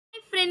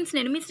Friends,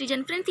 నేను మీ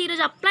Srujan. Friends,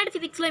 ఈరోజు applied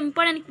ఫిజిక్స్లో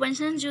ఇంపార్టెంట్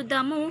క్వశ్చన్స్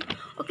చూద్దాము.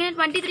 ఓకే,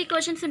 23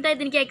 క్వశ్చన్స్ ఉంటాయి.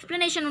 దీనికి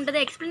ఎక్స్ప్లెనేషన్ ఉంటుంది.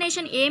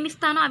 ఎక్స్ప్లెనేషన్ ఏమి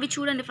ఇస్తానో అవి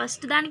చూడండి.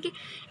 ఫస్ట్ దానికి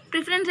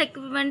ప్రిఫరెన్స్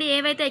ఎక్కువ ఇవ్వండి.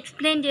 ఏవైతే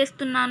ఎక్స్ప్లెయిన్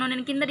చేస్తున్నానో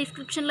నేను కింద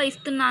డిస్క్రిప్షన్లో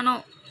ఇస్తున్నానో,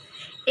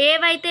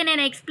 ఏవైతే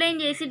నేను ఎక్స్ప్లెయిన్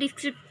చేసి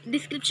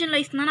డిస్క్రిప్షన్లో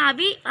ఇస్తున్నానో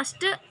అవి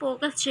ఫస్ట్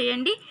ఫోకస్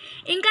చేయండి.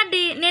 ఇంకా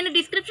నేను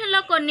డిస్క్రిప్షన్లో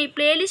కొన్ని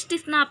ప్లేలిస్ట్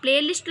ఇస్తున్నా. ఆ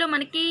ప్లేలిస్ట్లో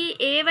మనకి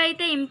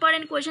ఏవైతే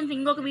ఇంపార్టెంట్ క్వశ్చన్స్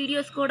ఇంకొక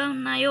వీడియోస్ కూడా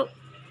ఉన్నాయో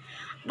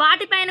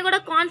వాటిపైన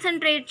కూడా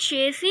కాన్సన్ట్రేట్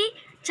చేసి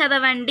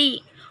చదవండి.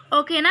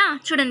 ఓకేనా?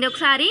 చూడండి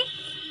ఒకసారి.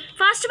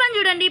 ఫస్ట్ వన్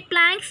చూడండి,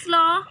 planks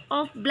law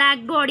of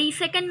black body.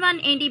 Second one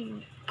ఏంటి?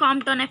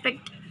 Compton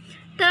effect.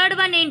 థర్డ్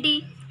వన్ ఏంటి?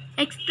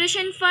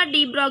 Expression for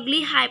de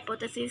Broglie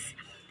hypothesis.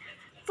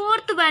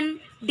 Fourth one,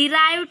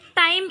 derive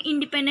time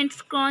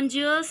independence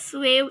కాంజుయస్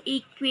wave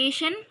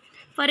equation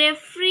for a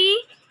free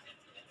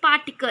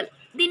particle.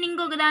 దీన్ని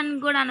ఇంకొక దాన్ని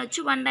కూడా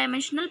అనొచ్చు, వన్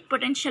డైమెన్షనల్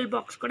పొటెన్షియల్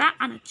బాక్స్ కూడా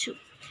అనొచ్చు.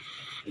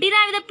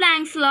 Derive the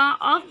planks law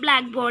of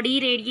black body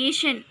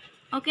radiation.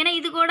 ఓకేనా?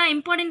 ఇది కూడా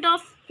important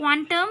of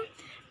quantum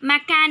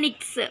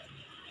mechanics.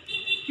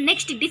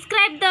 Next,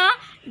 describe the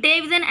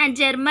Davidson and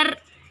జెర్మర్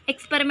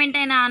experiment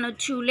అయినా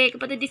అనొచ్చు,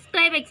 లేకపోతే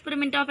describe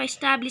experiment of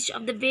establish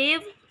of the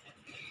wave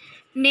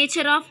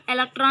nature of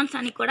electrons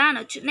అని కూడా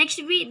అనొచ్చు.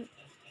 Next,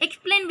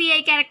 explain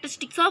VI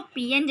characteristics of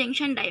PN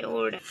junction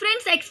diode.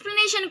 Friends,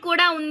 explanation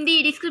కూడా ఉంది,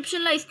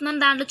 డిస్క్రిప్షన్లో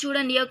ఇస్తున్నాను, దాంట్లో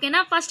చూడండి.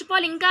 ఓకేనా? ఫస్ట్ ఆఫ్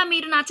ఆల్, ఇంకా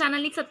మీరు నా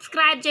ఛానల్ని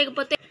సబ్స్క్రైబ్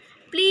చేయకపోతే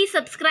ప్లీజ్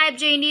సబ్స్క్రైబ్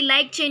చేయండి,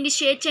 లైక్ చేయండి,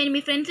 షేర్ చేయండి. మీ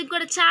ఫ్రెండ్స్కి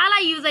కూడా చాలా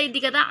యూజ్ అయ్యింది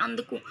కదా,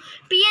 అందుకు.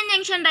 పిఎన్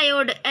జంక్షన్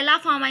డయోడ్ ఎలా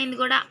ఫామ్ అయింది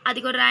కూడా అది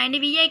కూడా రాయండి.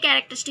 VI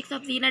characteristics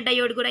of Zener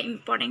diode కూడా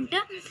important.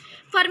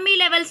 Fermi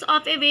levels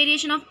of A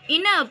variation of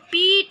in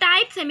P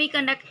type semi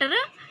conductor,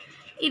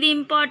 ఇది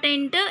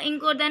ఇంపార్టెంట్.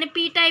 ఇంకో దాన్ని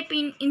పీ టైప్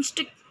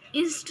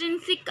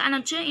ఇంట్రిన్సిక్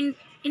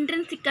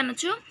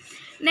అనొచ్చు.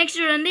 నెక్స్ట్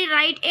చూడండి,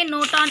 right a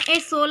note on a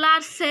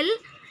solar cell,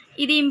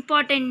 ఇది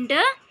ఇంపార్టెంట్.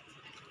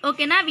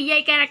 ఓకేనా? విఐ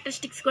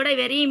క్యారెక్టరిస్టిక్స్ కూడా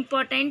very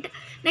important.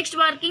 Next,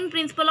 working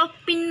principle of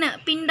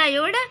pin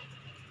diode.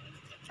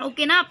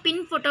 ఓకేనా?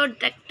 Pin photo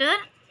detector.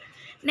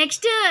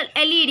 Next,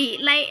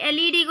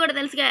 LED కూడా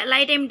తెలుసుగా,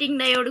 లైట్ ఎమిటింగ్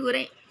డయోడ్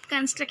కూడా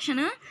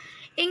కన్స్ట్రక్షన్.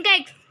 ఇంకా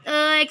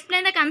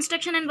explain the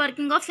construction and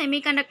working of semi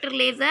conductor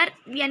laser.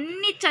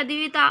 ఇవన్నీ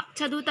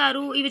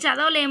చదువుతారు, ఇవి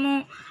చదవలేము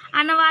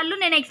అన్నవాళ్ళు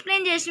నేను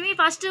ఎక్స్ప్లెయిన్ చేసినవి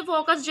ఫస్ట్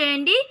ఫోకస్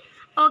చేయండి.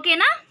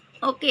 ఓకేనా?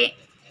 Okay,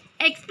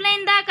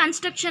 explain the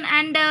construction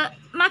and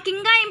మాకు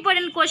ఇంకా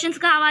ఇంపార్టెంట్ క్వశ్చన్స్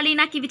కావాలి,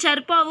 నాకు ఇవి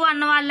సరిపోవు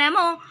అన్న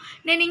వాళ్ళేమో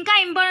నేను ఇంకా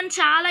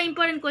చాలా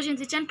ఇంపార్టెంట్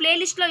క్వశ్చన్స్ ఇచ్చాను.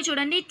 ప్లేలిస్ట్లో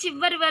చూడండి,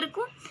 చివరి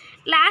వరకు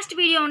లాస్ట్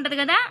వీడియో ఉంటుంది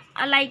కదా,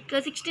 లైక్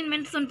 16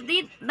 minutes ఉంటుంది,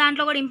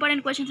 దాంట్లో కూడా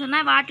ఇంపార్టెంట్ క్వశ్చన్స్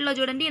ఉన్నాయి. వాటిలో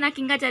చూడండి, నాకు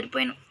ఇంకా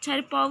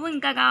సరిపోవు,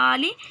 ఇంకా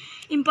కావాలి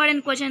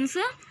ఇంపార్టెంట్ క్వశ్చన్స్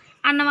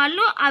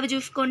అన్నవాళ్ళు అవి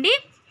చూసుకోండి.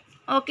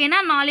 ఓకేనా?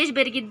 నాలెడ్జ్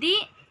పెరిగిద్ది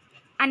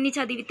అన్నీ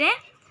చదివితే.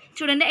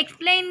 చూడండి,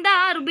 ఎక్స్ప్లెయిన్ ద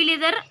రూబీ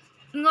లేజర్,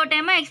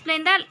 ఇంకోటేమో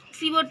ఎక్స్ప్లెయిన్ ద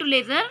CO2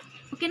 లేజర్.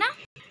 ఓకేనా?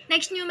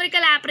 నెక్స్ట్,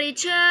 న్యూమరికల్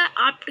ఆపరేచర్,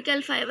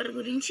 ఆప్టికల్ ఫైబర్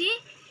గురించి,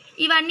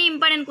 ఇవన్నీ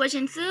important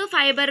questions.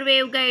 Fibre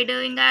wave guide,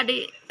 ఇంకా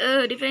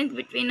difference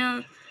between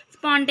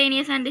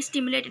spontaneous and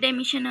stimulated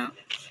emission.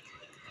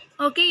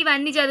 Okay,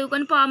 ఇవన్నీ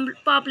చదువుకొని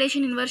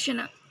పాపులేషన్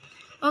ఇన్వర్షన్.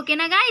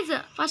 ఓకేనా గైజ్?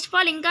 ఫస్ట్ ఆఫ్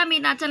ఆల్, ఇంకా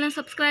మీరు నా ఛానల్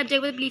సబ్స్క్రైబ్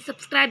చేయకపోతే ప్లీజ్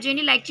సబ్స్క్రైబ్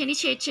చేయండి, లైక్ చేయండి,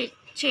 షేర్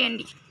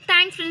చేయండి.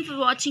 Thanks friends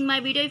for watching my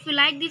video. If you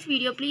like this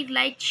video please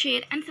like,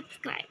 share and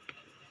subscribe.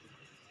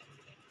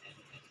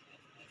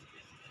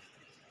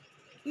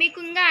 మీకు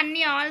ఇంకా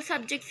అన్ని ఆల్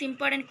సబ్జెక్ట్స్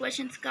ఇంపార్టెంట్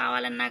క్వశ్చన్స్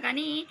కావాలన్నా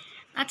కానీ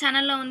నా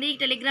ఛానల్లో ఉంది.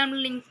 టెలిగ్రామ్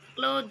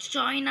లింక్లో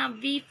జాయిన్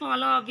అవ్వి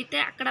ఫాలో అవ్వితే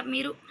అక్కడ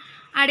మీరు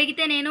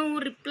అడిగితే నేను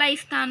రిప్లై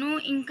ఇస్తాను,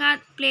 ఇంకా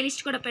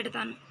ప్లేలిస్ట్ కూడా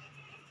పెడతాను.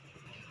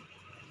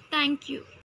 Thank you.